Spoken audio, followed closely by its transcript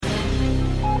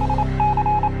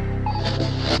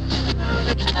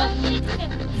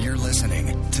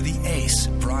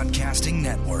Broadcasting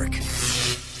Network.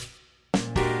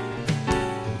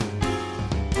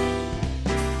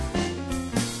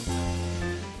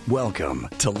 Welcome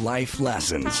to Life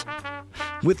Lessons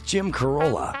with Jim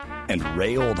Carolla and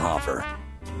Ray Oldhofer.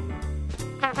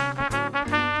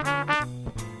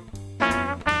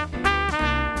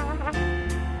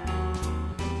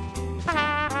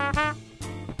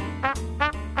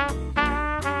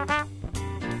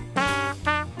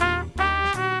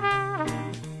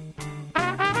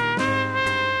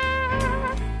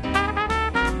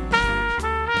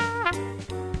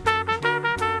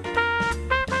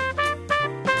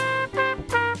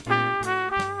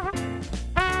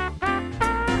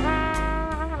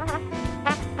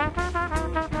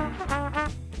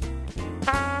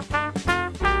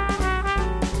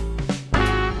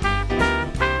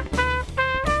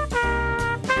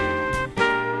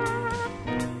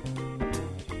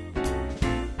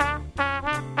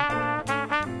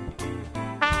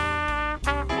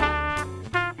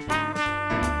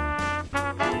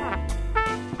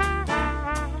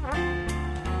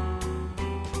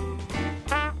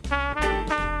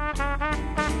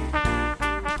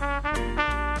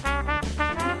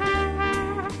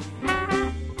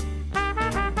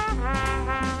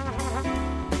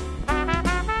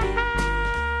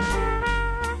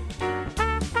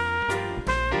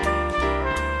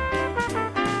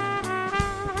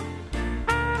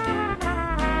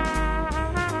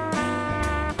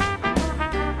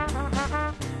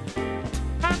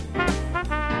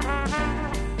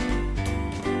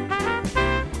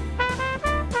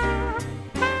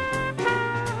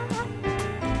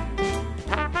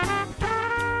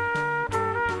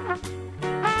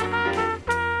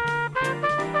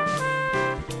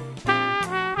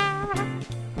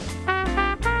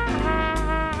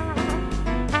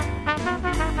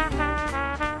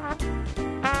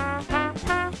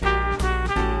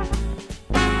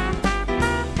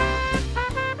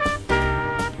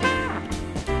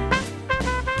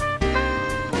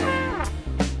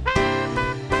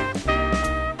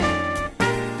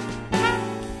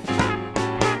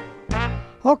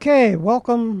 Okay,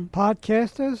 welcome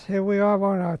podcasters. Here we are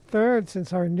on our third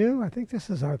since our new. I think this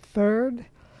is our third.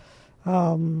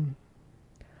 We're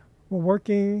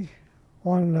working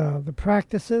on the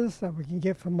practices that we can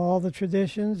get from all the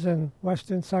traditions and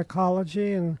Western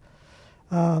psychology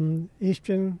and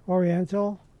Eastern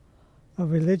Oriental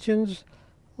religions,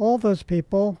 all those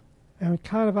people. And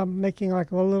kind of I'm making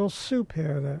like a little soup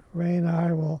here that Ray and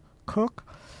I will cook.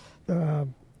 The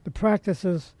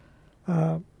practices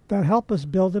that help us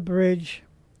build a bridge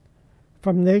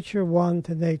from Nature 1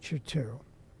 to Nature 2.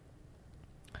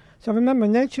 So remember,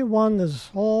 Nature 1 is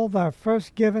all our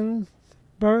first given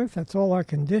birth. That's all our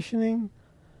conditioning.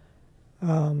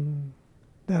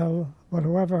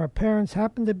 Whatever our parents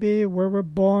happen to be, where we're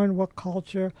born, what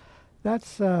culture.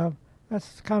 That's kind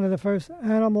of the first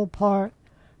animal part.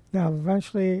 Now,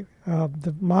 eventually,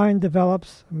 the mind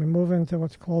develops, and we move into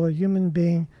what's called a human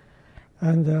being,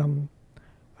 and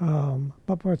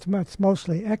but it's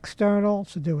mostly external.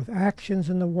 It's to do with actions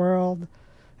in the world. It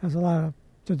has a lot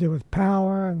to do with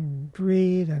power and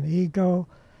greed and ego,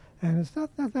 and it's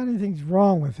not that anything's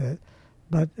wrong with it,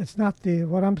 but it's not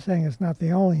what I'm saying is not the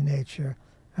only nature,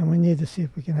 and we need to see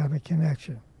if we can have a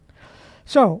connection.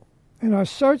 So, in our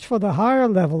search for the higher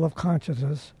level of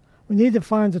consciousness, we need to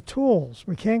find the tools.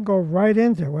 We can't go right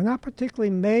into it. We're not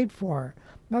particularly made for it.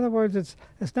 In other words, it's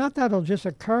not that it'll just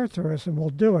occur to us and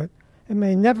we'll do it. It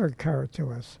may never occur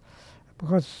to us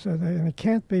because it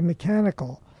can't be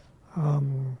mechanical.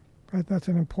 That's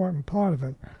an important part of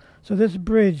it. So this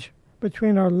bridge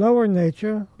between our lower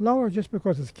nature, lower just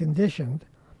because it's conditioned,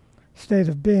 state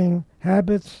of being,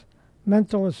 habits,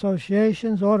 mental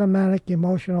associations, automatic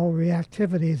emotional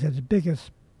reactivity is its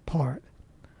biggest part.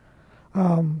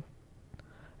 And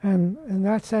in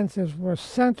that sense, as we're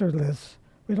centerless,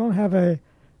 we don't have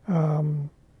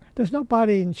there's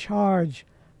nobody in charge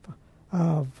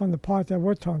from the part that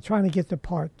we're trying to get to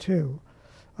part 2.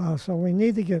 So we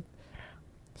need to get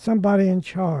somebody in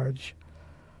charge.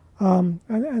 And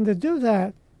to do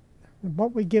that,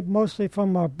 what we get mostly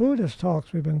from our Buddhist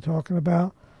talks we've been talking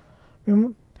about,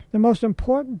 the most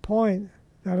important point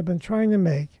that I've been trying to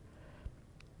make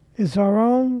is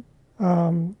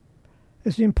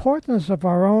is the importance of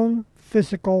our own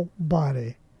physical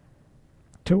body,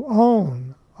 to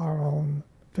own our own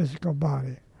physical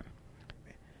body.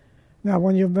 Now,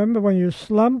 when you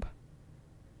slump,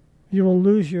 you will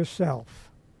lose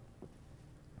yourself.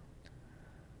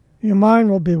 Your mind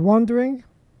will be wandering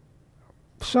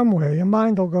somewhere. Your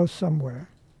mind will go somewhere.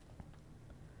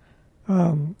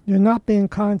 You'll not be in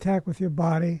contact with your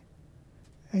body,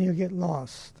 and you get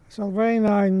lost. So Ray and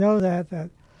I know that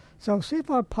So see if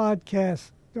our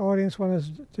podcast, the audience wants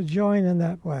us to join in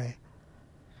that way.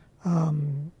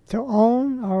 To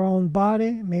own our own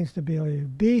body means to be able to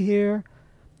be here,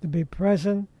 to be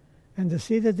present, and to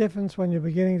see the difference when you're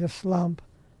beginning to slump,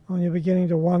 when you're beginning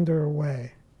to wander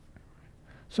away.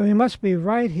 So you must be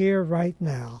right here, right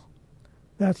now.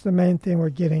 That's the main thing we're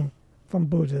getting from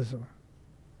Buddhism.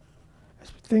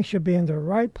 Things should be in the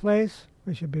right place.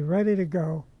 We should be ready to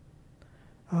go,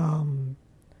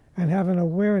 and have an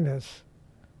awareness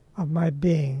of my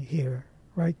being here,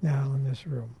 right now, in this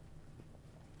room.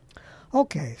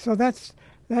 Okay, so that's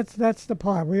the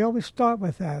part. We always start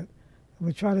with that.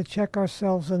 We try to check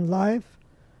ourselves in life.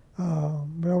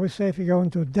 We always say if you go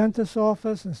into a dentist's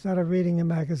office, instead of reading a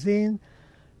magazine,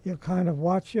 you kind of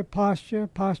watch your posture.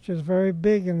 Posture is very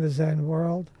big in the Zen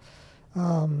world.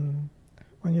 When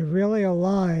you're really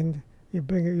aligned, you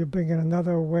bring in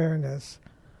another awareness.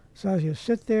 So as you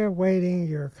sit there waiting,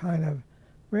 you're kind of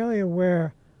really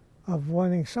aware of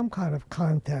wanting some kind of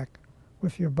contact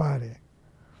with your body.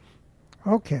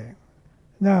 Okay,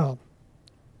 now,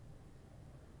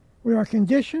 we are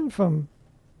conditioned from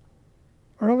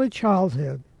early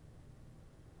childhood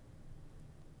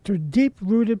to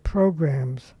deep-rooted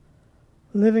programs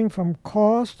living from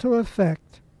cause to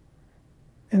effect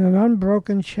in an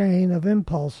unbroken chain of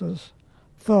impulses,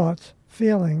 thoughts,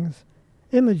 feelings,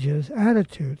 images,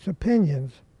 attitudes,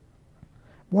 opinions.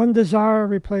 One desire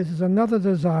replaces another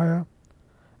desire,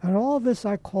 and all this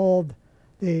I called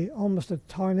almost a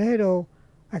tornado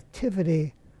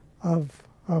activity of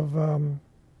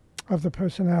the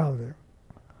personality.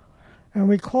 And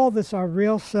we call this our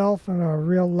real self and our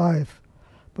real life.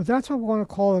 But that's what we want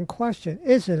to call in question.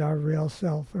 Is it our real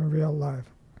self and real life?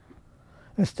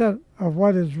 Instead of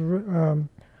what is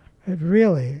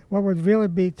what would really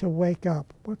be to wake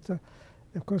up?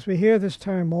 Of course, we hear this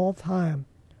term all the time.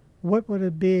 What would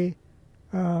it be,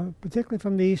 particularly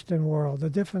from the Eastern world, the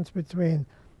difference between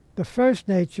the first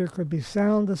nature could be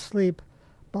sound asleep,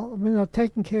 but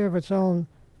taking care of its own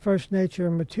first nature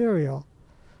and material.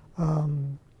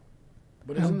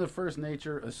 But isn't the first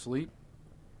nature asleep?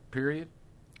 Period.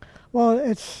 Well,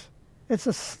 it's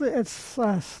a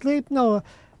sleep. No,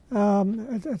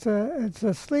 it's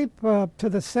a sleep to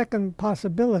the second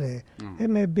possibility. It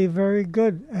may be very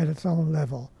good at its own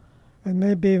level. It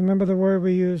may be. Remember the word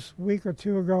we used a week or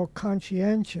two ago,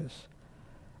 conscientious.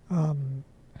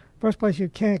 First place, you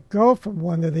can't go from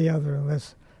one to the other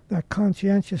unless that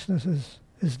conscientiousness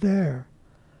is there.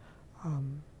 We're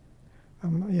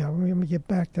going to get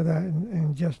back to that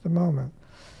in just a moment.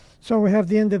 So we have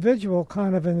the individual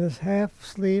kind of in this half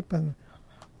sleep and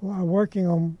working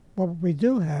on what we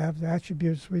do have, the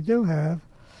attributes we do have.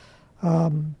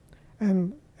 And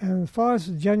as far as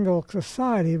the general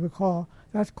society,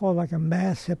 that's called like a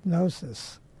mass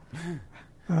hypnosis.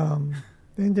 The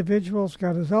individual's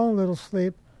got his own little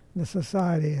sleep, and the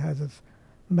society has its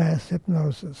mass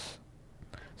hypnosis.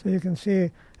 So you can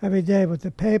see every day with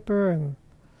the paper and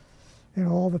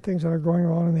all the things that are going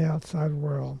on in the outside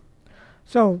world.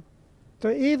 So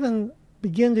to even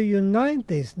begin to unite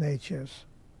these natures,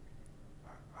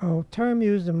 a term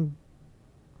used in,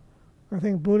 I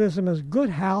think, Buddhism is good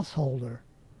householder,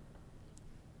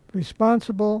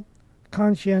 responsible,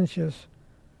 conscientious,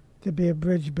 to be a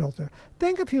bridge builder.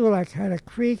 Think if you had a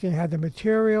creek and had the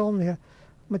material, and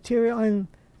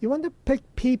you want to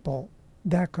pick people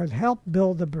that could help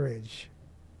build the bridge.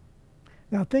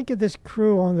 Now think of this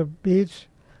crew on the beach.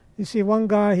 You see one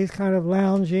guy, he's kind of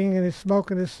lounging and he's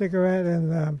smoking his cigarette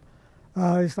and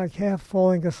he's like half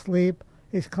falling asleep.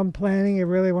 He's complaining he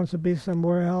really wants to be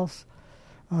somewhere else.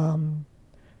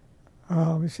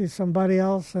 We see somebody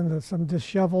else in some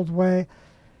disheveled way.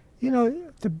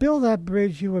 To build that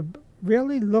bridge, you would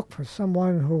really look for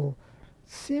someone who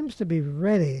seems to be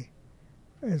ready,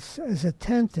 is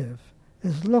attentive,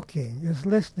 is looking, is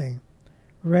listening,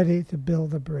 ready to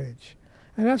build the bridge.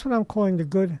 And that's what I'm calling the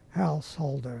good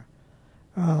householder.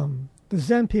 The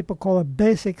Zen people call it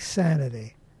basic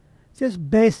sanity.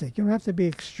 Just basic. You don't have to be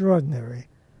extraordinary.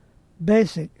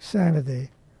 Basic sanity.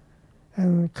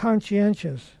 And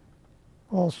conscientious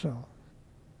also.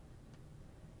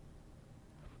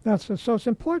 So it's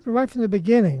important right from the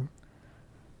beginning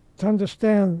to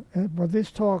understand what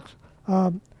these talks,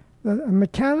 that a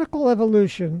mechanical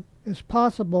evolution is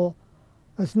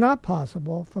not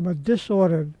possible from a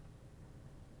disordered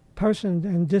person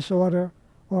in disorder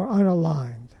or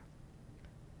unaligned.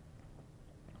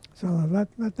 So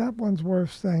that one's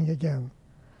worth saying again.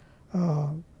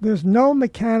 There's no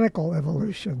mechanical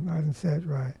evolution, I didn't say it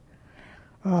right,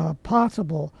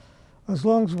 possible as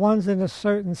long as one's in a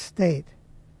certain state.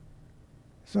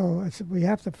 So we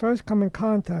have to first come in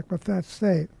contact with that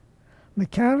state.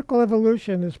 Mechanical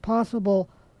evolution is possible.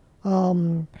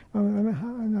 And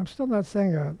I'm still not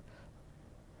saying that.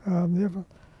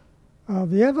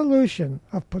 The evolution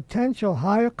of potential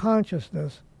higher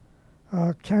consciousness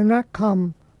cannot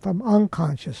come from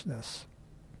unconsciousness,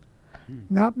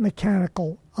 not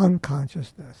mechanical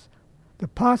unconsciousness. The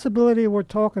possibility we're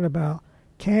talking about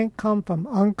can't come from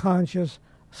unconscious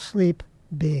sleep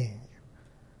being.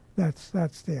 That's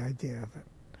the idea of it.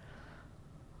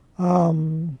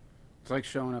 It's like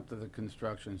showing up to the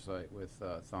construction site with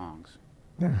thongs.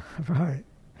 Yeah, right.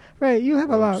 Right. You have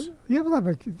a lot. You have a lot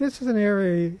of. This is an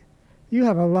area you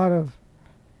have a lot of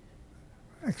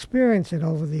experience in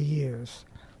over the years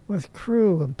with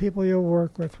crew and people you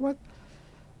work with.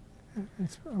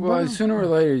 Well, sooner or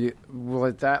later,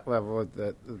 at that level,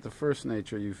 at the first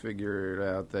nature, you figure it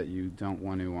out that you don't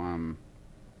want to.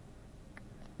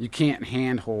 You can't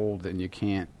handhold, and you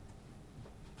can't.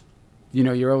 You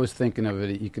know, you're always thinking of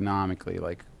it economically,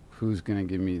 like who's going to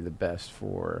give me the best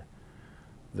for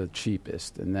the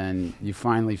cheapest, and then you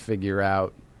finally figure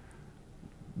out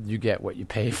you get what you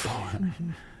pay for.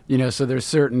 Mm-hmm. You know, so there's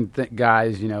certain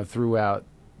guys, you know, throughout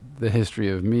the history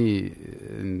of me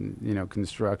in, you know,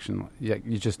 construction,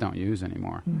 you just don't use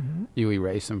anymore. Mm-hmm. You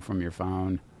erase them from your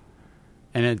phone,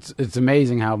 and it's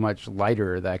amazing how much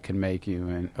lighter that can make you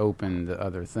and open to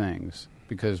other things,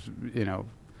 because, you know,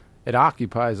 it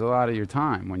occupies a lot of your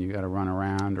time when you got to run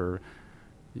around or,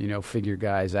 you know, figure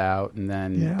guys out, and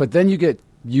then but then you get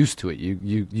used to it.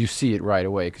 You see it right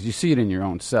away because you see it in your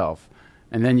own self,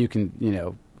 and then you can, you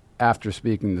know, after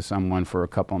speaking to someone for a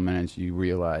couple of minutes, you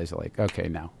realize, like, okay,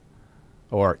 now,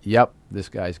 or yep, this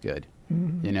guy's good,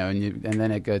 you know, and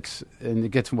then it gets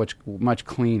much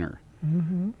cleaner,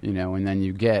 you know, and then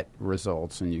you get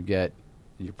results and you get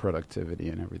your productivity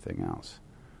and everything else.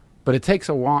 But it takes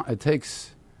a while. It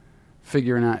takes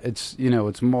figuring out. It's, you know,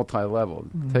 it's multi-level.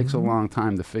 It takes a long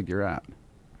time to figure out.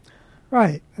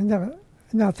 Right. And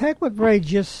now take what Ray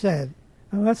just said,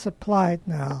 and let's apply it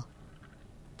now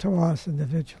to us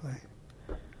individually.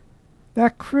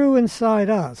 That crew inside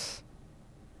us,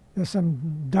 there's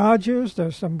some dodgers,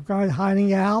 there's some guy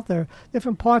hiding out, there are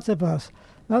different parts of us.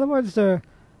 In other words, there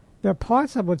are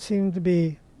parts that would seem to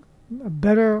be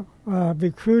better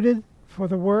recruited for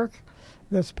the work.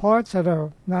 There's parts that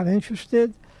are not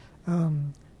interested.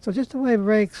 So just the way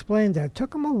Ray explained that, it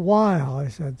took him a while, I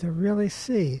said, to really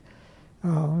see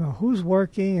who's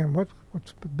working and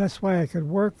what's the best way I could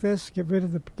work this, get rid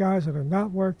of the guys that are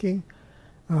not working.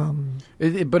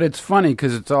 But it's funny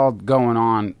because it's all going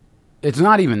on. It's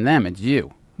not even them, it's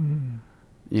you. Mm.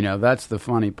 You know, that's the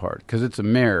funny part, because it's a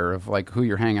mirror of, like, who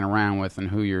you're hanging around with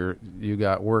and who you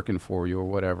got working for you or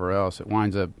whatever else. It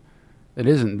winds up, it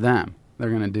isn't them. They're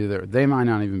going to do they might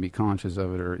not even be conscious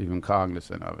of it or even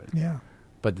cognizant of it. Yeah.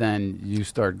 But then you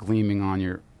start gleaming on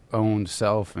your own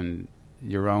self and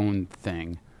your own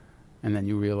thing, and then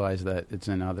you realize that it's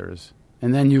in others.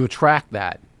 And then you attract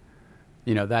that.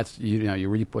 You know, that's, you know, you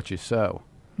reap what you sow.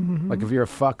 Mm-hmm. Like, if you're a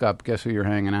fuck up, guess who you're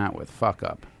hanging out with? Fuck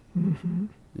up. Mm-hmm.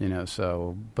 You know,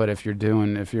 so, but if you're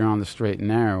on the straight and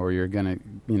narrow, or you're going to,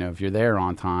 you know, if you're there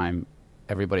on time,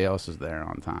 everybody else is there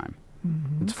on time.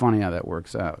 Mm-hmm. It's funny how that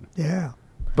works out. Yeah.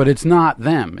 But it's not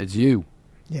them, it's you.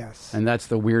 Yes. And that's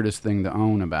the weirdest thing to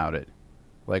own about it.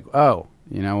 Like, oh,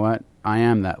 you know what? I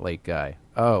am that late guy.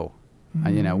 Oh,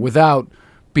 you know, without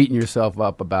beating yourself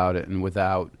up about it and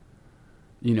without,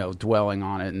 you know, dwelling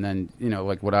on it. And then, you know,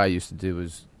 like what I used to do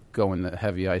is go into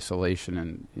heavy isolation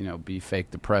and, you know, be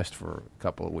fake depressed for a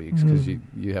couple of weeks because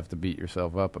you have to beat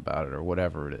yourself up about it or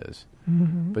whatever it is.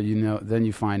 Mm-hmm. But, you know, then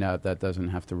you find out that doesn't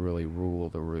have to really rule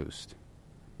the roost,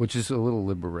 which is a little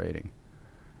liberating,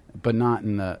 but not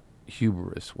in the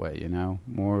hubris way, you know,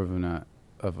 more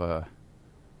of a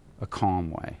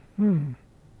calm way. Hmm.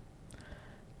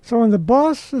 So when the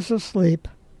boss is asleep,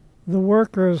 the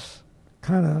workers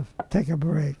kind of take a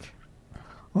break,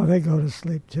 or they go to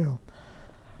sleep too.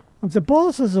 If the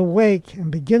boss is awake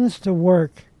and begins to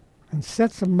work and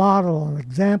sets a model, an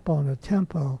example, and a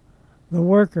tempo, the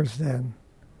workers then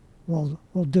will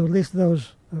do, at least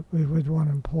those that we would want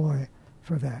to employ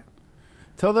for that.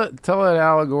 Tell that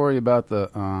allegory about the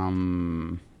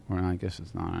well, I guess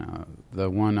it's not the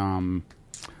one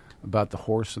about the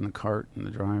horse and the cart and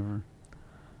the driver.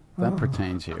 That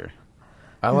pertains here.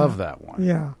 I love that one.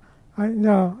 Yeah, I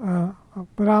know,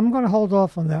 but I'm going to hold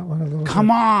off on that one a little. Come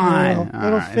bit. on,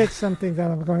 it'll fit something that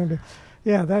I'm going to.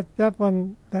 Yeah, that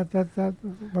one. That.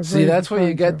 See, that's what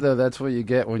you get, though. That's what you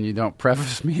get when you don't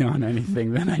preface me on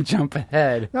anything. Then I jump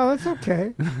ahead. No, it's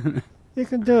okay. You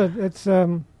can do it. It's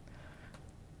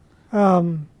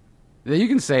You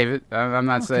can save it. I'm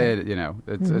not saying, you know,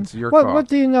 it's your call. call. What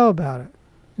do you know about it?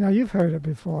 Now, you've heard it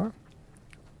before.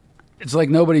 it's like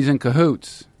nobody's in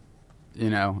cahoots. You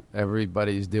know,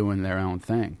 everybody's doing their own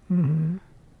thing. Mm-hmm.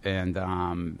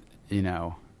 And, you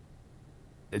know,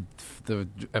 if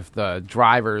the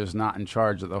driver is not in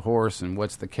charge of the horse and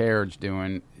what's the carriage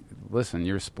doing, listen,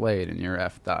 you're splayed and you're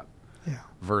effed up. Yeah.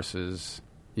 Versus,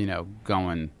 you know,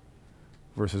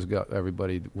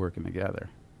 everybody working together.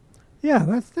 Yeah,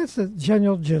 that's the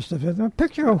general gist of it. Now,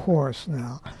 picture a horse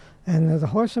now, and there's a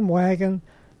horse and wagon.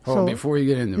 Before you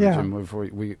get into it, Jim, before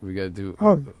we got to do...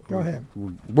 go ahead.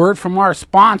 Word from our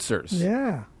sponsors.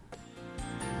 Yeah.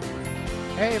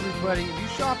 Hey, everybody, if you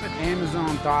shop at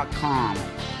Amazon.com,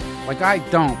 like I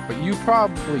don't, but you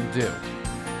probably do,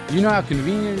 you know how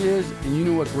convenient it is, and you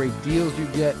know what great deals you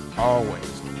get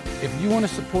always. If you want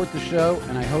to support the show,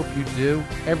 and I hope you do,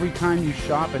 every time you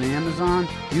shop at Amazon,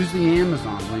 use the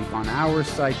Amazon link on our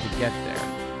site to get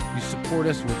there. You support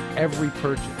us with every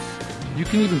purchase. You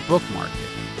can even bookmark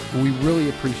it, and we really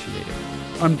appreciate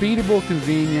it. Unbeatable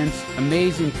convenience,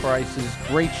 amazing prices,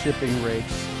 great shipping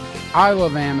rates. I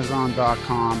love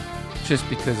Amazon.com just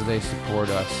because they support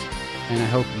us, and I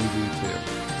hope you do too.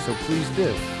 So please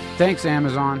do. Thanks,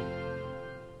 Amazon.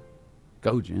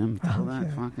 Go, Jim. Tell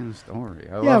that fucking story.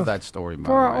 I love that story, by the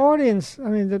way. For our audience, I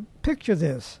mean, picture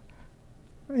this.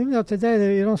 Even though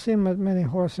today you don't see many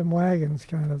horse and wagons,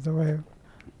 kind of the way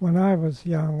when I was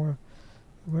young,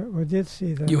 we did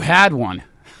see them. You had one.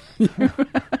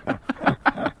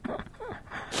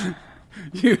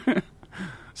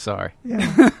 Sorry.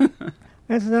 Yeah.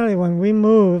 Incidentally, when we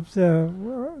moved,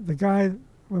 the guy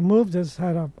who moved us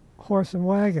had a horse and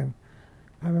wagon.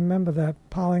 I remember that,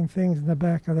 piling things in the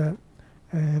back of that.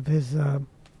 Of his, what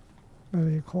do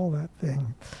you call that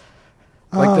thing?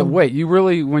 Wait, you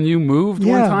really, when you moved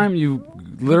one time, you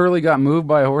literally got moved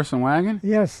by a horse and wagon?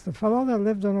 Yes, the fellow that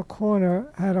lived on the corner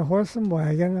had a horse and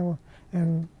wagon,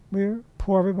 and we were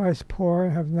poor, everybody's poor,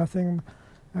 and have nothing.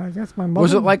 I guess my mother...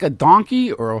 Was it like a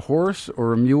donkey or a horse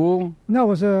or a mule?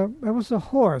 No, it was a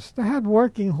horse. They had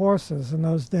working horses in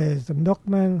those days. The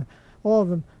milkmen, all of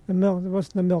them, the milk, it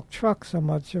wasn't the milk truck so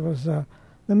much, it was the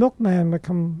milkman would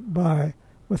come by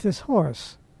with his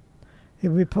horse.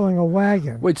 He'd be pulling a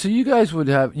wagon. Wait, so you guys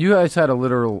had a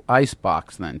literal ice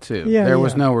box then, too? Yeah, there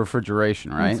was no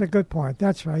refrigeration, right? That's a good point.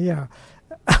 That's right, yeah.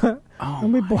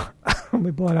 And we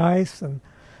bought ice and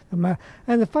the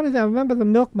funny thing, I remember the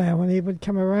milkman, when he would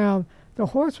come around, the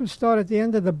horse would start at the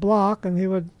end of the block, and he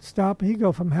would stop, and he'd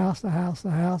go from house to house to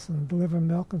house and deliver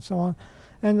milk and so on.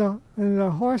 And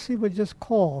the horse, he would just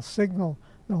signal.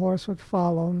 The horse would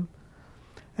follow him.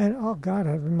 And, oh, God,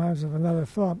 that reminds me of another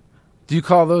thought. Do you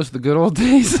call those the good old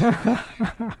days?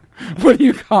 What do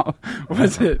you call?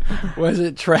 Was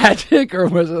it tragic, or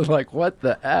was it like, what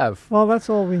the F? Well, that's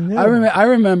all we knew. I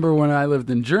remember when I lived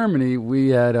in Germany, we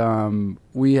had an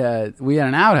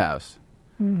outhouse,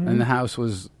 and the house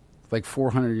was like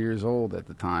 400 years old at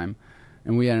the time,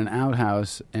 and we had an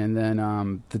outhouse, and then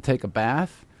to take a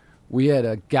bath, we had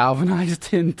a galvanized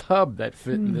tin tub that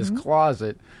fit in this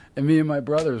closet. And me and my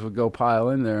brothers would go pile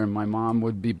in there, and my mom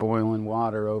would be boiling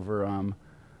water over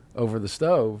the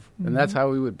stove, and that's how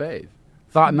we would bathe.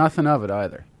 Thought nothing of it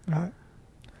either. Right.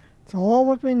 It's all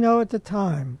what we know at the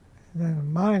time.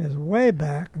 Then mine is way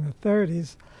back in the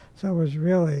 30s, so it was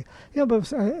really, but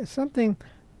something.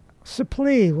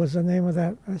 Supply was the name of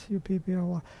that.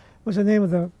 SUPPLY was the name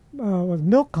of the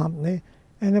milk company,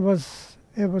 and it was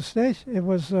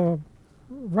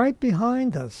right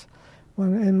behind us.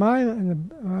 When in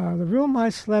the room I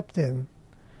slept in,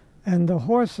 and the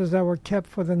horses that were kept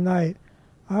for the night,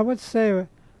 I would say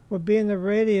would be in the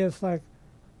radius like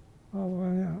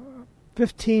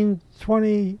 15,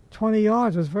 20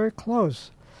 yards. It was very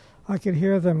close. I could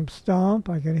hear them stomp.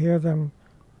 I could hear them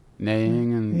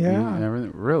neighing and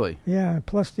everything. Really? Yeah,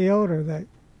 plus the odor that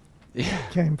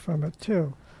came from it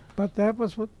too. But that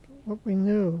was what we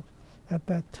knew at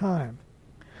that time.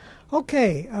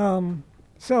 Okay,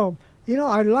 so.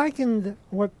 I likened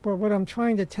what I'm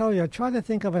trying to tell you. I tried to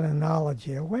think of an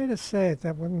analogy, a way to say it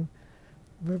that wouldn't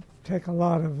take a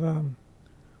lot of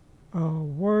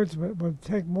words, but would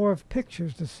take more of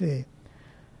pictures to see.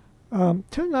 2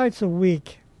 nights a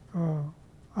week,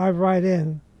 I write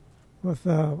in with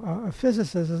a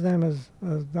physicist. His name is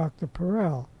Dr.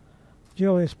 Perel,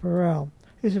 Julius Perel.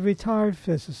 He's a retired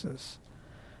physicist.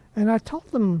 And I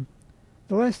told him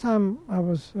the last time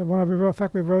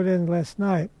we wrote in last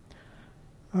night,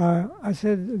 I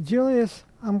said, Julius,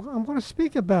 I'm going to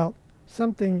speak about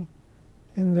something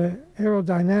in the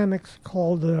aerodynamics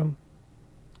called the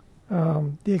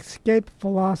escape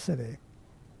velocity.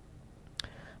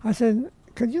 I said,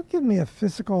 could you give me a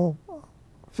physics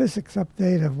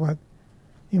update of what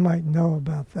you might know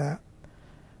about that?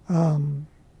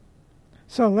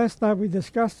 So last night we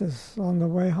discussed this on the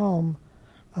way home,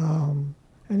 and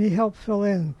he helped fill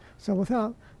in. So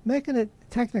without making it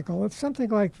technical, it's something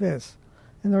like this.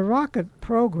 In the rocket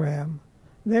program,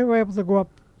 they were able to go up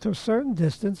to a certain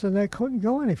distance, and they couldn't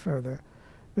go any further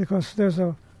because there's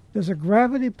a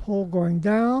gravity pull going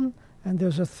down, and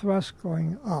there's a thrust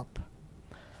going up.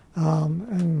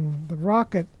 And the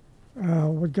rocket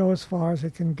would go as far as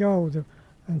it can go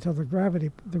until the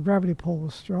gravity pull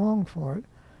was strong for it.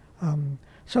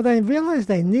 So they realized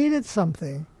they needed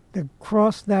something to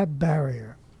cross that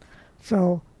barrier.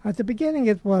 So at the beginning,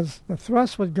 it was the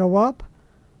thrust would go up.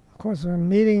 Of course, they're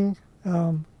meeting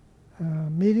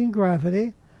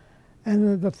gravity,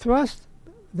 and the thrust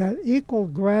that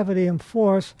equaled gravity and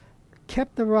force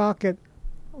kept the rocket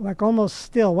like almost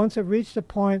still. Once it reached a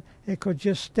point, it could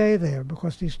just stay there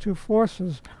because these two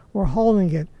forces were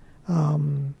holding it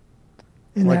in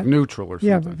like neutral or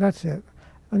something. Yeah, that's it,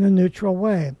 in a neutral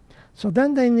way. So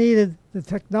then they needed the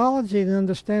technology and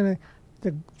understanding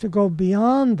to go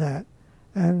beyond that,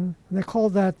 and they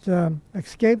called that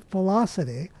escape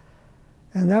velocity,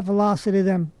 and that velocity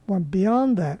then went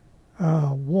beyond that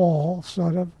wall,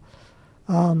 sort of,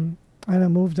 and it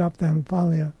moved up then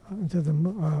finally into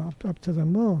up to the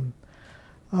moon.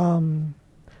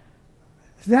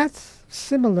 That's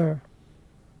similar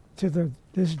to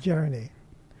this journey.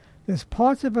 There's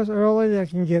parts of us early that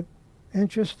can get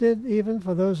interested, even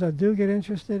for those that do get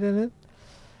interested in it,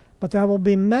 but that will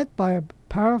be met by a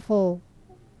powerful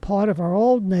part of our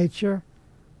old nature,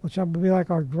 which will be like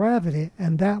our gravity,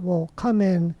 and that will come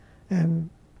in and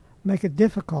make it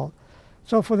difficult.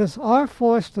 So for this R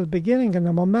force to the beginning, and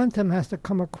the momentum has to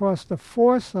come across the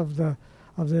force of the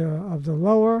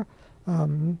lower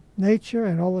nature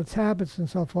and all its habits and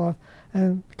so forth,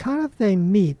 and kind of they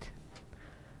meet.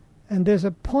 And there's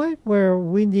a point where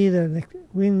we need an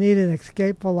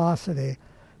escape velocity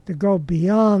to go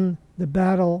beyond the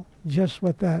battle just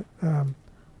with that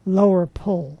lower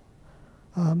pull.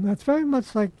 That's very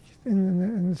much like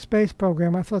in the space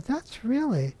program. I thought that's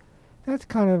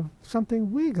kind of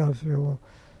something we go through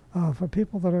for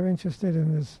people that are interested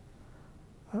in this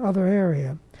other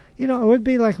area. You know, it would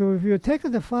be like if you were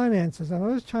taking the finances, and I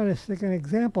was trying to stick an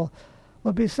example, it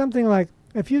would be something like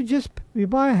if you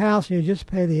buy a house and you just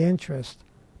pay the interest,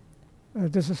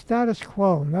 there's a status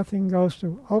quo. Nothing goes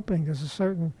to opening. There's a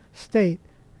certain state.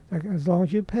 As long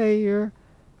as you pay your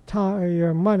time or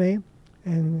your money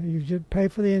and you just pay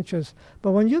for the interest.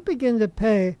 But when you begin to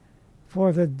pay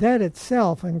for the debt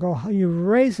itself and you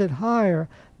raise it higher,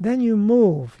 then you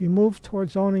move. You move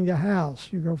towards owning the house.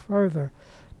 You go further.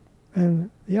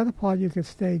 And the other part, you could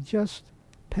stay just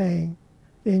paying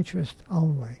the interest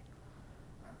only.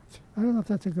 I don't know if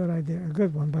that's a good idea, a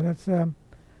good one, but it's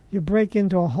you break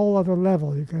into a whole other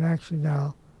level. You can actually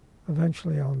now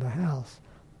eventually own the house.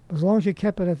 As long as you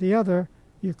kept it at the other,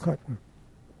 you couldn't.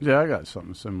 Yeah, I got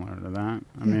something similar to that.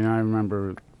 I mean, I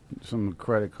remember some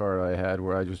credit card I had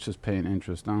where I was just paying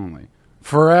interest only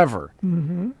forever.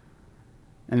 Mm-hmm.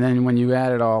 And then when you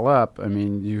add it all up, I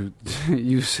mean,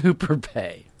 you super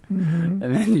pay. Mm-hmm.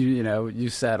 And then you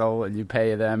settle and you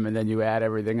pay them, and then you add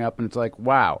everything up, and it's like,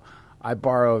 wow, I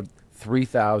borrowed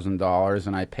 $3,000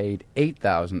 and I paid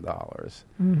 $8,000.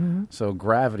 Mm-hmm. So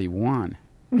gravity won.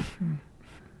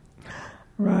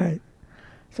 Right.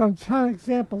 So I'm trying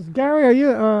examples. Gary, are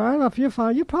you? I don't know if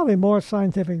you're probably more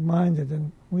scientific minded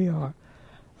than we are.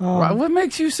 What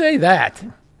makes you say that?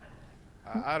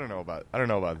 I don't know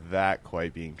about that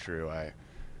quite being true. I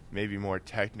may be more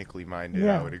technically minded.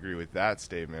 Yeah. I would agree with that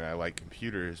statement. I like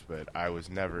computers, but I was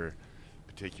never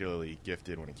particularly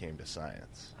gifted when it came to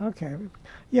science. Okay.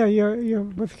 Yeah, you're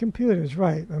with computers,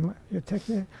 right?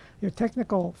 Your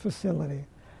technical facility.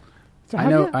 So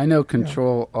I know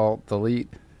Control Alt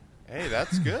Delete. Hey,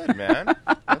 that's good, man.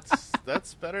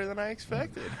 That's better than I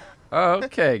expected.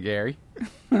 Okay, Gary.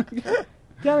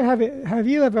 Gary, have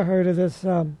you ever heard of this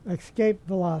escape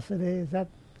velocity? Is that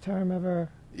term ever?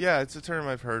 Yeah, it's a term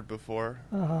I've heard before.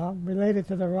 Related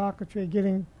to the rocketry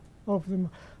getting over the.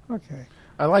 Okay.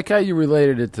 I like how you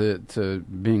related it to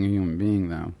being a human being,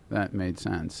 though. That made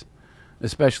sense,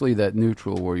 especially that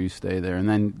neutral where you stay there, and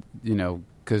then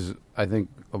because I think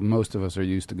most of us are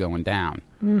used to going down,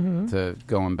 to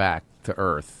going back to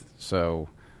Earth. So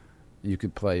you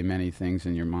could play many things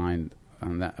in your mind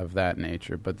of that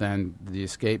nature. But then the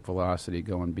escape velocity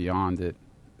going beyond it,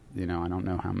 I don't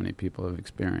know how many people have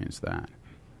experienced that.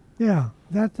 Yeah,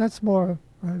 that's more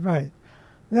right.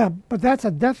 Yeah, but that's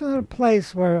a definite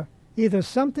place where either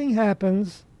something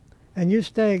happens and you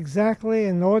stay exactly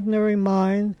in ordinary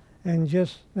mind and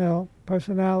just,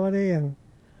 personality and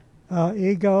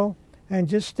ego, and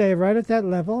just stay right at that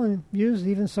level and use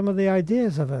even some of the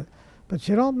ideas of it. but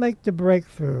you don't make the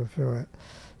breakthrough through it.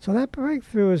 So that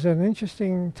breakthrough is an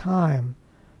interesting time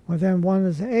where then one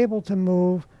is able to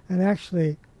move and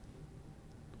actually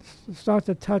start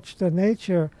to touch the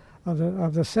nature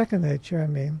of the second nature,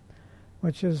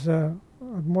 which is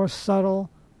more subtle,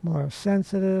 more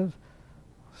sensitive,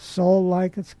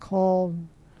 soul-like it's called.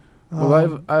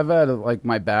 Well, I've had like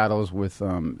my battles with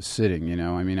sitting.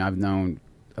 I've known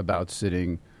about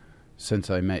sitting since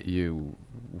I met you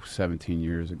 17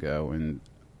 years ago, and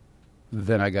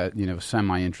then I got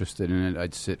semi-interested in it.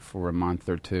 I'd sit for a month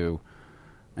or two,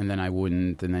 and then I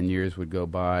wouldn't, and then years would go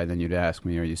by. Then you'd ask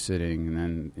me, "Are you sitting?"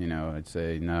 And then I'd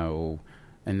say no,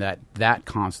 and that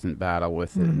constant battle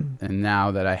with it. And now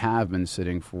that I have been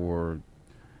sitting for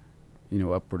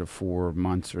upward of 4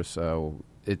 months or so,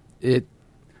 it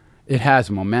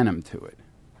has momentum to it.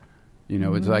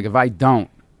 It's like if I don't,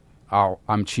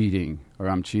 I'm cheating, or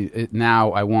I'm cheating.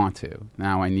 Now I want to.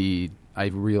 Now I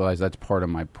realize that's part of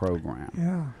my program.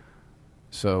 Yeah.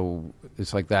 So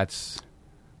it's like that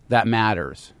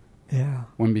matters. Yeah.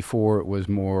 When before it was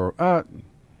more, all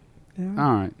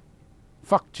right,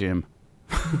 fuck Jim.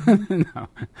 No.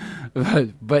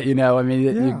 But you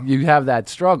have that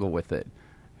struggle with it.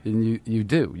 And you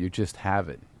do. You just have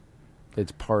it.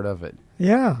 It's part of it.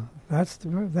 Yeah, that's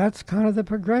kind of the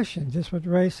progression. Just what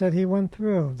Ray said he went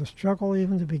through. The struggle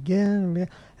even to begin,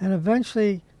 and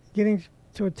eventually getting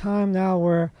to a time now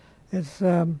where it's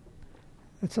a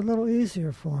little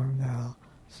easier for him now.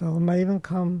 So it may even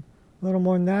come a little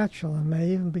more natural, and may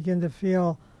even begin to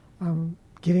feel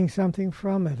getting something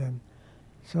from it. And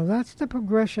so that's the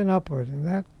progression upward,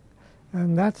 and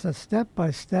that's a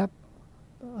step-by-step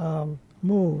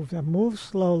move that moves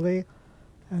slowly,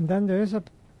 and then there is a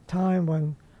time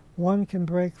when one can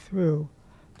break through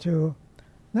to.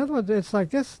 In other words, it's like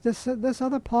this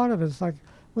other part of it is like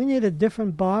we need a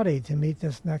different body to meet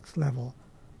this next level.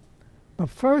 But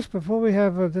first, before we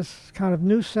have this kind of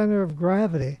new center of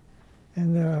gravity,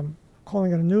 and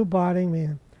calling it a new body,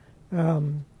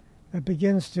 it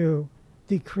begins to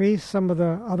decrease some of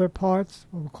the other parts,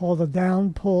 what we call the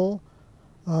down pull,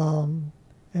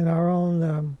 in our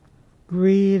own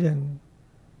greed and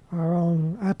our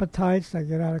own appetites that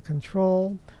get out of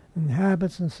control, and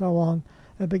habits and so on.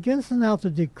 It begins now to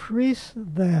decrease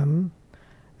them,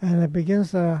 and it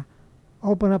begins to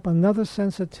open up another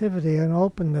sensitivity and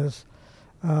openness,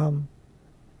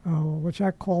 which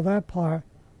I call that part,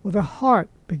 where the heart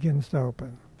begins to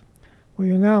open, where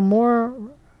you're now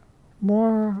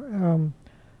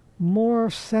more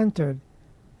centered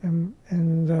in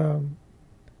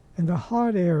the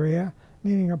heart area,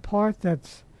 meaning a part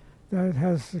that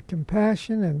has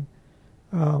compassion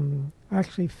and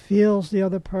actually feels the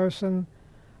other person,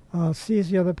 sees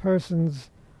the other person's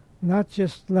not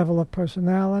just level of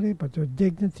personality, but their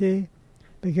dignity,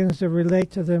 begins to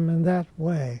relate to them in that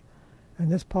way.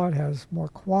 And this part has more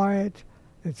quiet,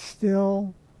 it's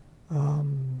still,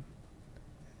 and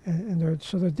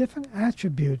so there are different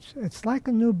attributes. It's like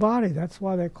a new body. That's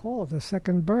why they call it the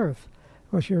second birth,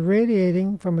 because you're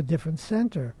radiating from a different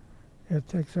center. It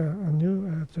takes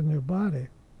it's a new body.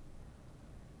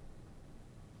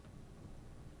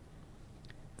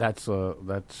 That's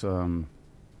lifetime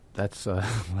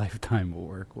of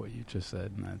work. What you just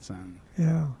said in that sentence.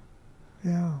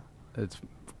 Yeah. It's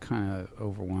kind of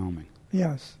overwhelming.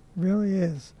 Yes, really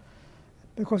is,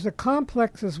 because the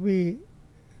complexes we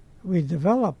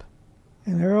develop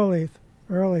in early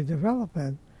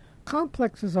development,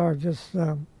 complexes are just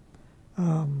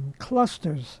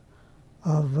clusters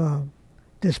of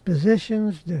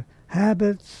dispositions,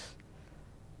 habits,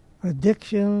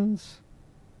 addictions,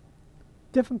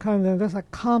 different kinds of, that's like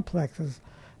complexes.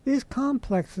 These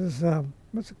complexes,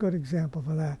 what's a good example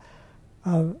for that?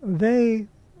 They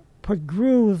put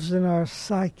grooves in our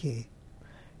psyche.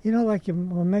 Like you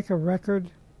will make a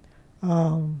record, they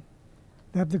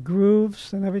have the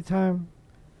grooves, and every time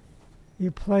you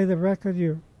play the record,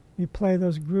 you play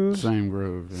those grooves. Same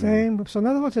groove. Same. Yeah. So in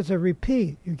other words, it's a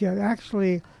repeat. You get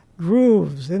actually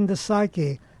grooves in the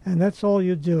psyche, and that's all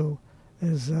you do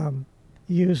is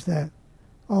use that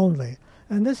only.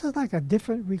 And this is like a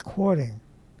different recording.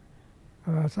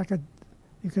 It's like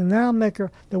you can now make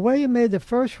the way you made the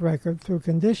first record through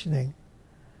conditioning,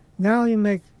 now you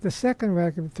make the second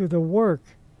record through the work.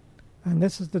 And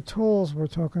this is the tools we're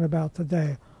talking about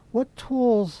today. What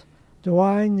tools do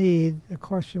I need, the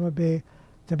question would be,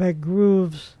 to make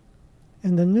grooves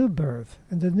in the new birth,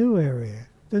 in the new area,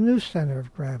 the new center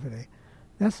of gravity?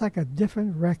 That's like a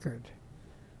different record.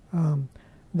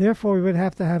 Therefore, we would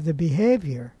have to have the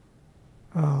behavior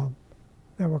that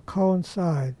will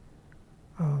coincide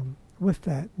with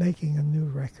that, making a new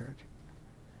record,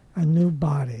 a new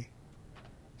body.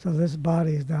 So this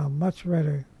body is now much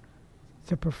ready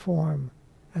to perform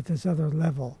at this other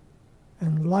level.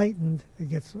 Enlightened,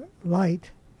 it gets light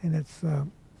in its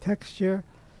texture,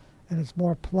 and it's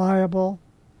more pliable.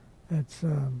 It's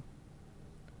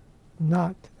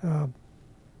not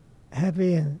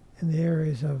heavy in the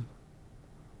areas of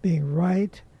being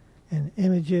right and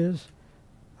images,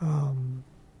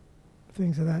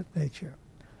 things of that nature.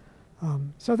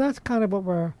 So that's kind of what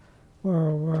we're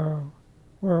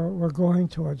going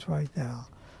towards right now.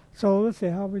 So let's see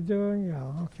how we're doing. Yeah,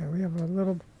 okay, we have a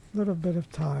little bit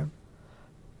of time.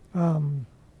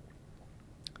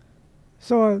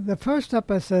 So the first step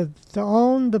I said to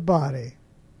own the body.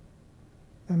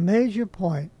 A major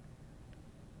point.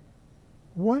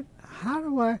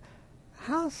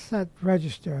 How's that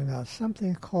register now?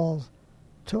 Something called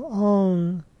to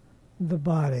own the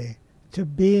body, to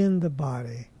be in the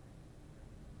body.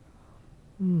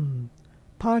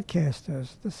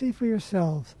 Podcasters, to see for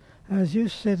yourselves, as you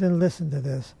sit and listen to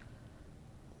this,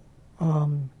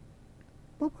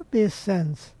 what would be a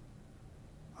sense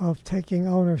of taking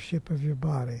ownership of your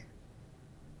body?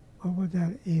 What would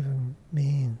that even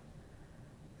mean?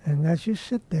 And as you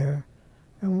sit there,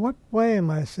 in what way am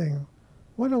I saying,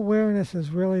 what awareness is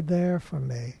really there for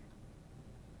me?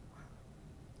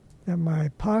 That my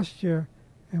posture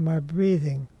and my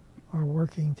breathing are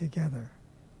working together.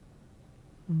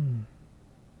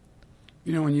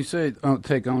 You know, when you say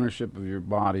take ownership of your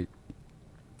body,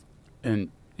 and,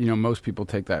 you know, most people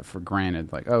take that for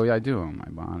granted, like, oh, yeah, I do own my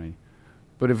body.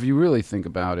 But if you really think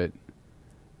about it,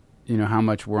 you know, how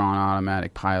much we're on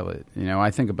automatic pilot. You know,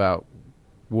 I think about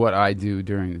what I do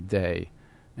during the day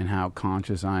and how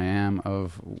conscious I am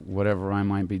of whatever I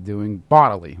might be doing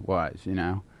bodily-wise, you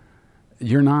know.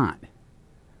 You're not.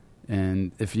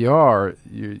 And if you are,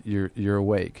 you're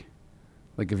awake.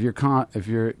 Like if you're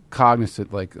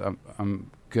cognizant, like I'm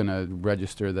gonna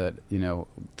register that, you know,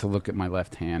 to look at my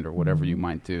left hand or whatever you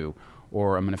might do,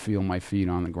 or I'm gonna feel my feet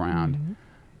on the ground.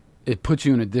 It puts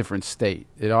you in a different state.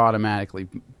 It automatically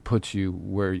puts you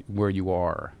where you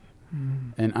are.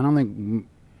 And I don't think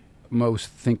most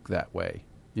think that way.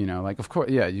 You know, like, of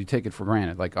course, yeah, you take it for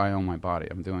granted. Like, I own my body.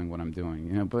 I'm doing what I'm doing.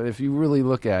 You know, but if you really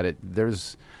look at it,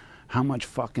 there's how much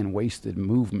fucking wasted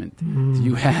movement do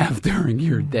you have during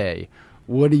your day?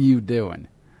 What are you doing?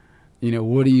 You know,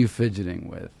 what are you fidgeting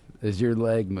with? Is your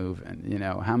leg moving? You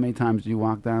know, how many times do you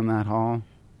walk down that hall?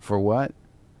 For what?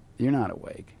 You're not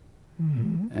awake.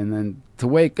 And then to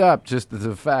wake up, just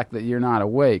the fact that you're not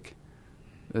awake,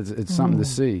 it's something to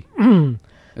see.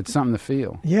 It's something to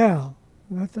feel. Yeah,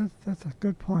 that's a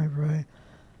good point, Ray.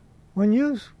 When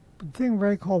you thing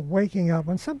Ray called waking up,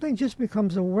 when something just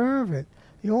becomes aware of it,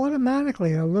 you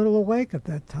automatically are a little awake at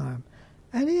that time.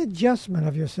 Any adjustment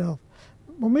of yourself.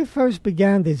 When we first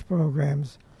began these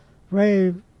programs,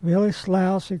 Ray really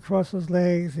slouched, he'd cross his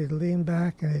legs, he'd lean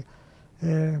back,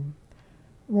 and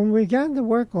when we began to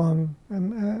work on,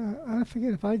 and I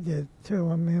forget if I did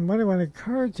too, I mean, when it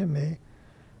occurred to me,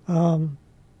 from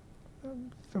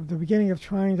the beginning of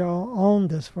trying to own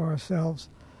this for ourselves,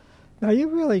 now you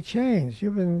really changed.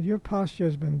 Your posture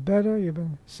has been better, you've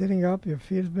been sitting up, your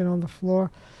feet have been on the floor.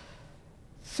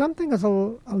 Something is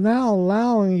now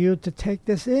allowing you to take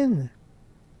this in.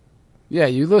 Yeah,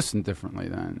 you listen differently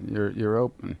then. You're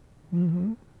open.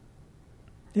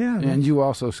 Yeah. And you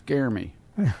also scare me.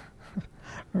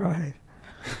 Right.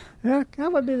 Yeah,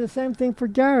 that would be the same thing for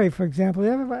Gary, for example.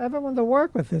 You ever want to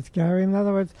work with this, Gary? In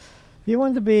other words, if you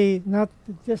want to be not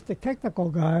just a technical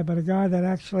guy, but a guy that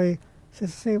actually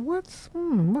says, "Say, what's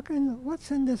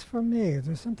in this for me? Is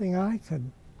there something I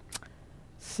could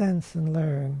sense and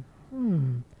learn?"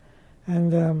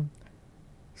 And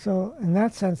so, in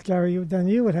that sense, Gary,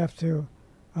 you would have to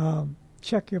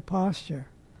check your posture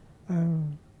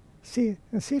and see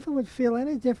if it would feel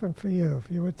any different for you,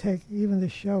 if you would take even the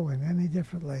show in any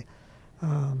differently.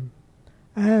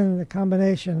 And the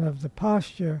combination of the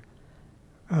posture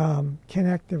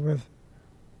connected with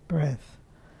breath.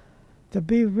 To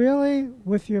be really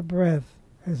with your breath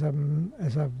is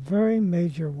a very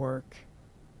major work.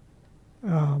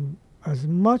 As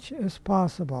much as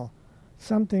possible,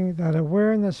 something that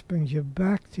awareness brings you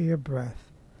back to your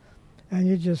breath. And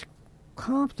you just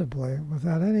comfortably,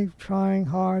 without any trying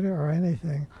harder or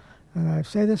anything, and I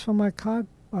say this for my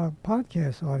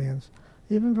podcast audience,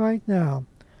 even right now,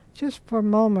 just for a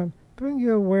moment, bring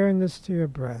your awareness to your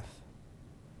breath.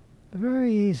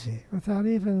 Very easy, without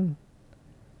even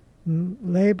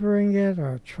laboring it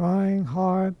or trying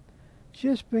hard.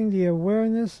 Just bring the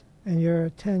awareness and your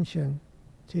attention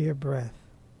to your breath.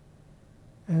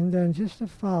 And then just to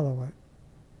follow it.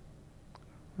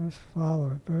 Just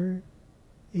follow it very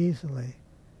easily.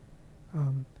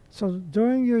 So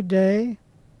during your day,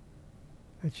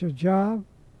 at your job,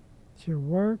 at your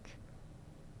work,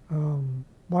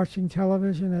 watching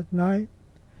television at night,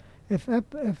 if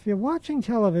you're watching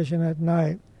television at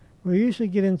night, we usually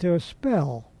get into a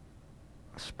spell.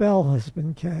 A spell has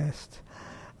been cast.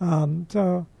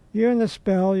 So you're in the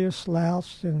spell, you're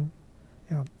slouched, and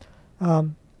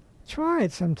try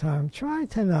it sometime. Try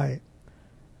tonight.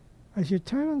 As you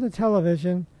turn on the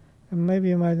television, and maybe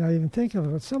you might not even think of it,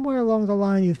 but somewhere along the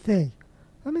line you think,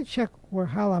 let me check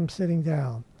how I'm sitting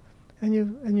down, and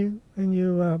you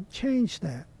change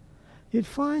that. You'd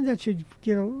find that you'd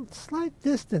get a slight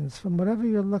distance from whatever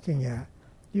you're looking at.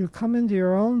 You come into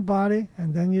your own body,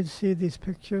 and then you'd see these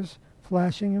pictures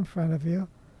flashing in front of you.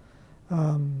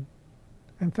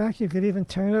 In fact, you could even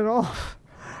turn it off.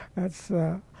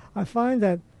 I find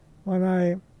that when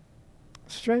I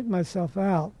straighten myself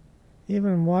out,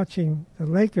 even watching the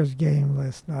Lakers game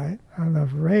last night, I don't know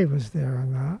if Ray was there or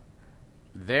not.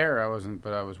 There I wasn't,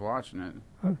 but I was watching it.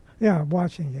 Yeah,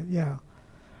 watching it, yeah.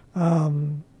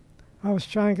 I was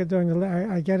trying to during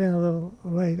I get in a little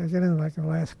late. I get in like the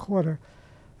last quarter.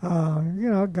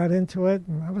 Got into it,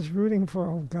 and I was rooting for,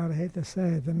 oh God, I hate to say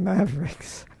it, the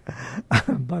Mavericks.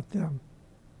 But I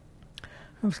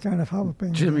was kind of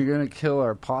hoping. Jim, you're going to kill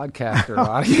our podcaster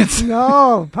audience.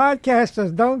 No,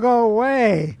 podcasters, don't go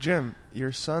away. Jim,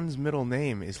 your son's middle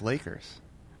name is Lakers.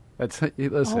 Listen.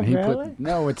 Oh, He really? put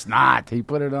no, it's not. He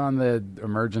put it on the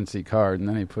emergency card, and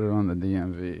then he put it on the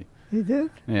DMV. He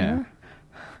did? Yeah.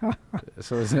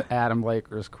 So it's Adam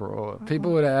Lakers Corolla.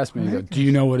 People would ask me, go, "Do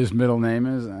you know what his middle name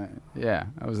is?" Yeah,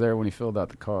 I was there when he filled out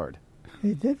the card.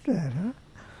 He did that, huh?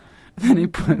 Then he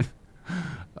put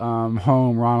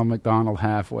home, Ronald McDonald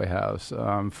Halfway House,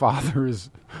 father's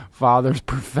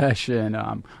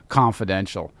profession,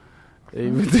 confidential.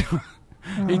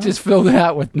 He just filled it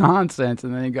out with nonsense,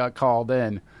 and then he got called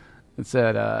in and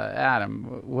said,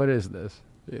 "Adam, what is this?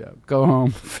 Go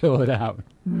home, fill it out."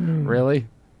 Really?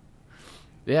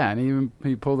 Yeah, and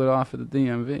he pulled it off at the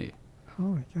DMV. Oh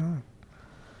my God.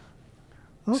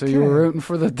 Okay. So you were rooting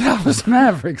for the Dallas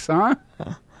Mavericks, huh?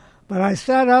 But I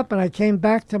sat up and I came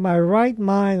back to my right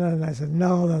mind and I said,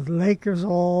 no, the Lakers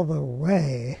all the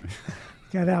way.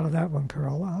 Get out of that one,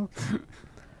 Corolla.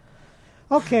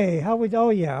 Okay,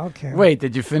 okay. Wait,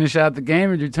 did you finish out the game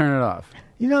or did you turn it off?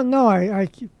 No, I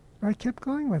kept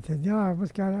going with it. Yeah,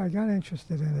 I got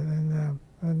interested in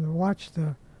it and watched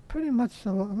pretty much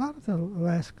a lot of the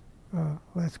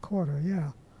last quarter.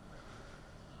 Yeah.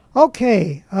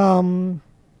 Okay,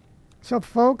 so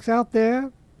folks out there,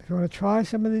 if you want to try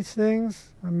some of these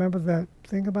things, remember that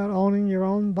thing about owning your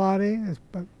own body is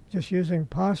but just using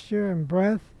posture and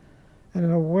breath and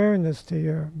an awareness to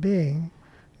your being.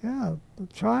 Yeah,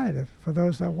 try it for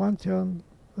those that want to, and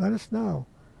let us know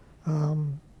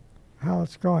how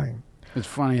it's going. It's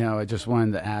funny how I just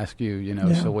wanted to ask you,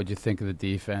 so what'd you think of the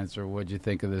defense or what'd you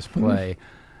think of this play?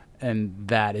 And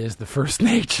that is the first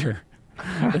nature.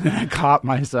 And then I caught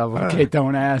myself, okay,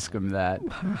 don't ask him that.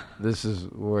 This is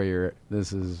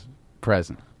this is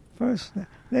present. First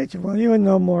nature. Well, you would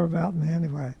know more about me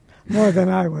anyway, more than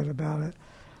I would about it.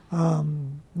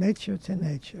 Nature to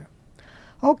nature.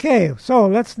 Okay, so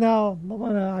let's now,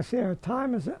 I see our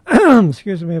time is,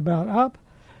 about up.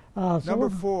 Number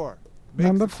 4.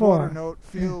 Number 4. Quarter note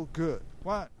feel good.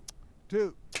 1,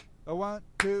 2, 1,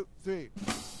 2, 3.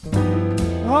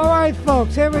 All right,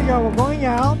 folks, here we go. We're going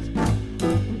out.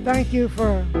 Thank you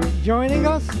for joining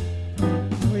us.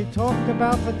 We talked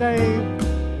about today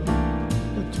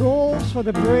the tools for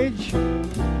the bridge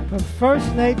from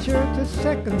first nature to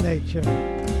second nature.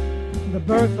 The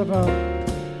birth of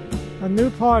a new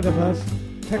part of us.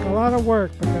 Take a lot of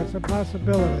work, but that's a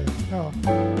possibility. So,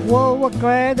 we're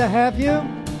glad to have you.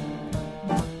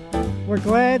 We're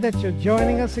glad that you're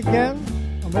joining us again.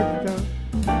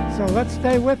 So let's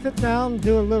stay with it now and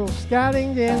do a little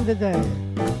scouting to end the day.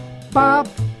 Bop,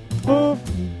 boop,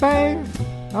 bang.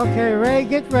 Okay, Ray,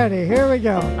 get ready. Here we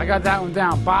go. I got that one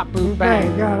down. Bop, boop,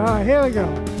 bang. Got it. All right, here we go.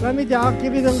 I'll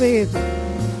give you the lead.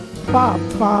 Bop,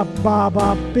 bop, bop,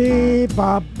 bop, bee,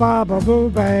 bop, bop, boo,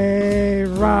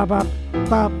 bang, ra, bop,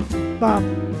 bop, bop.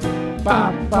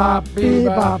 Bop, bop, bee,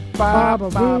 bop, bop,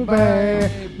 boo, bang,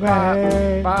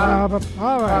 bang, bop.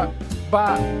 All right.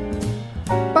 Bop.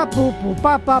 Bop, boop, boop,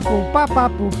 bop, bop, boop, bop,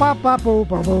 bop, boop, bop, bop, boop,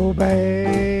 bop, boo,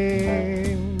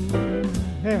 bang.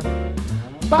 Here.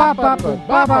 Bop, bop, boop,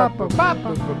 bop, bop, boop, bop,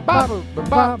 boop, bop, boop,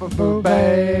 bop, boop, boo,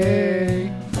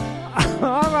 bang.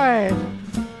 All right.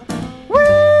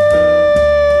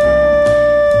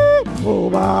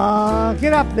 Booba.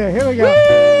 Get up there. Here we go.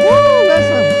 Woo,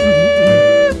 listen.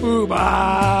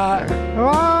 Booba.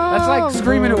 That's like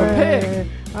screaming to a pig.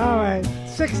 All right.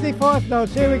 64th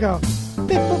notes. Here we go.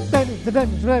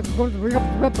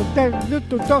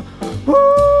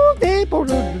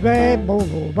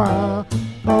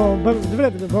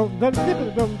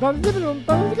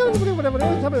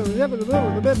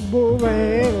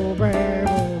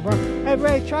 Hey,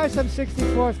 Ray, try some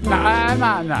 64th notes. No.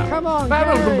 Come on, I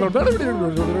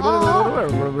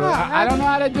don't know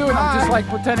how to do it. I'm just like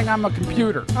pretending I'm a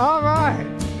computer. All right.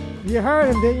 You heard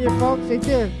him, didn't you, folks? He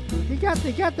did. He got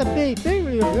the beat.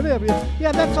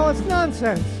 Yeah, that's all. It's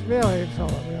nonsense. Really, it's all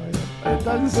it really is. It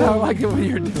doesn't sound like it when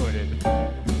you're doing it.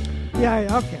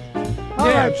 Yeah, okay. All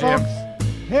right, Jim. folks.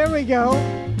 Here we go.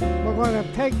 We're going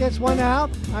to take this one out.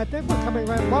 I think we're coming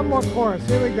right. One more chorus.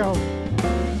 Here we go.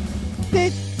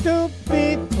 Beep, doop,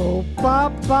 beep, boop,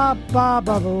 ba, ba, ba,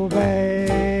 ba, boo,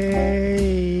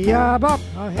 bay, ya, ba.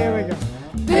 Oh, here we go.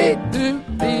 Dee doo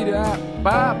dee da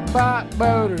ba ba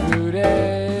bo doo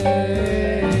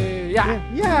day.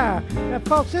 Yeah. Now,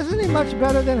 folks, isn't he much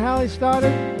better than how he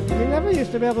started? He never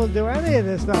used to be able to do any of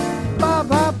this stuff. Ba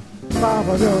ba ba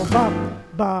ba doo ba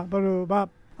ba ba doo ba.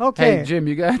 Okay. Hey, Jim,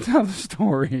 you got to tell the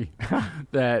story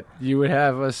that you would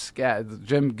have us scat.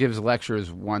 Jim gives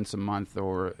lectures once a month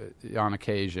or on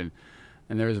occasion,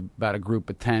 and there's about a group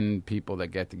of 10 people that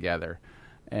get together.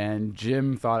 And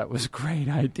Jim thought it was a great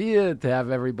idea to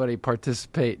have everybody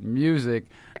participate in music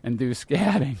and do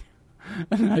scatting.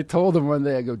 And I told him one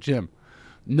day, I go, Jim,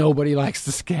 nobody likes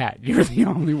to scat. You're the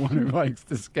only one who likes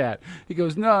to scat. He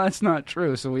goes, no, that's not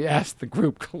true. So we asked the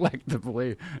group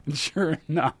collectively, and sure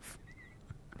enough.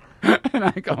 And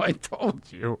I go, I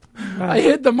told you. I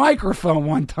hid the microphone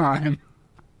one time.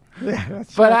 Yeah,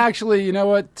 that's but right. actually, you know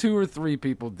what? 2 or 3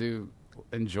 people do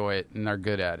enjoy it and are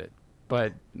good at it.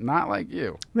 But not like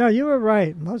you. No, you were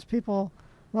right. Most people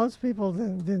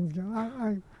didn't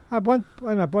go. I went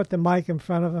when I brought the mic in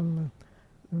front of them,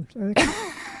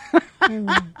 and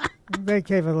they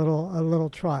gave it a little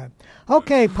try.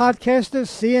 Okay, podcasters,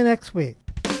 see you next week.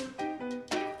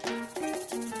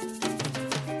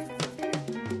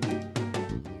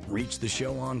 Reach the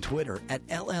show on Twitter at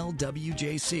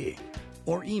LLWJC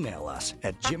or email us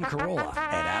at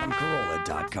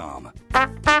jimcarolla@adamcarolla.com.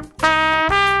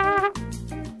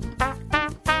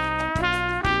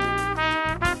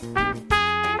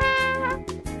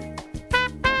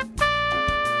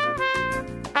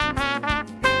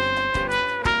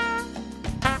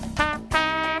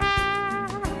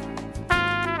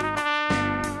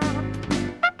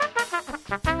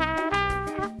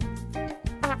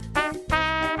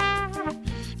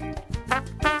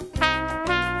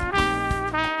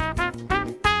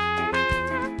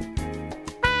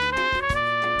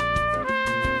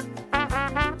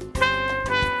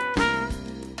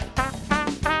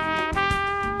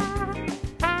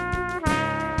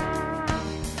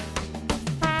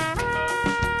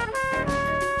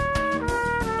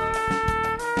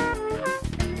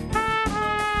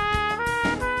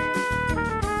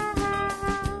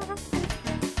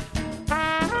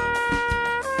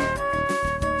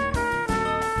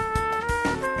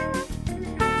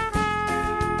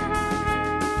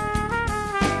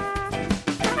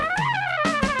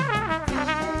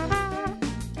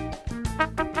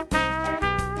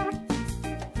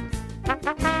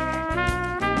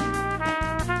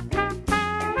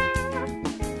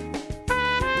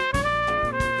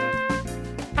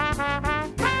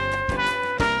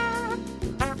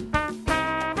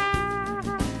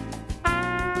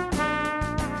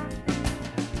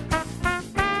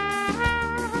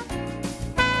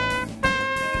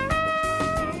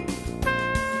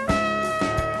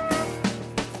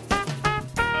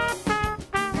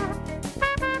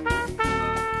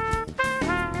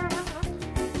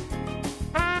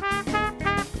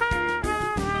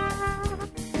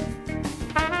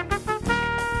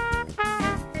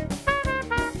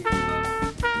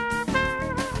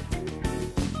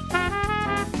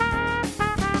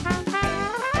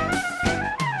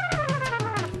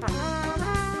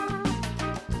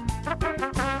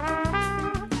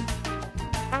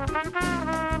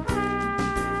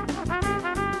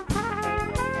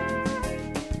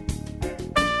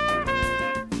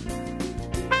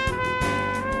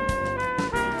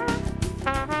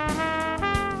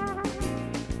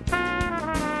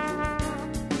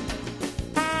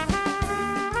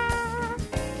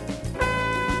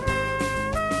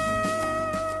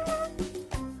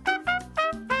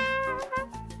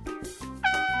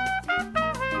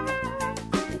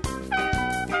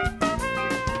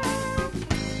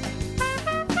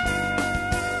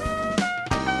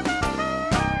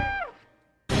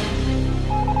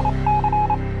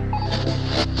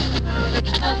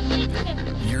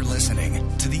 You're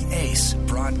listening to the Ace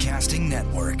Broadcasting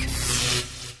Network.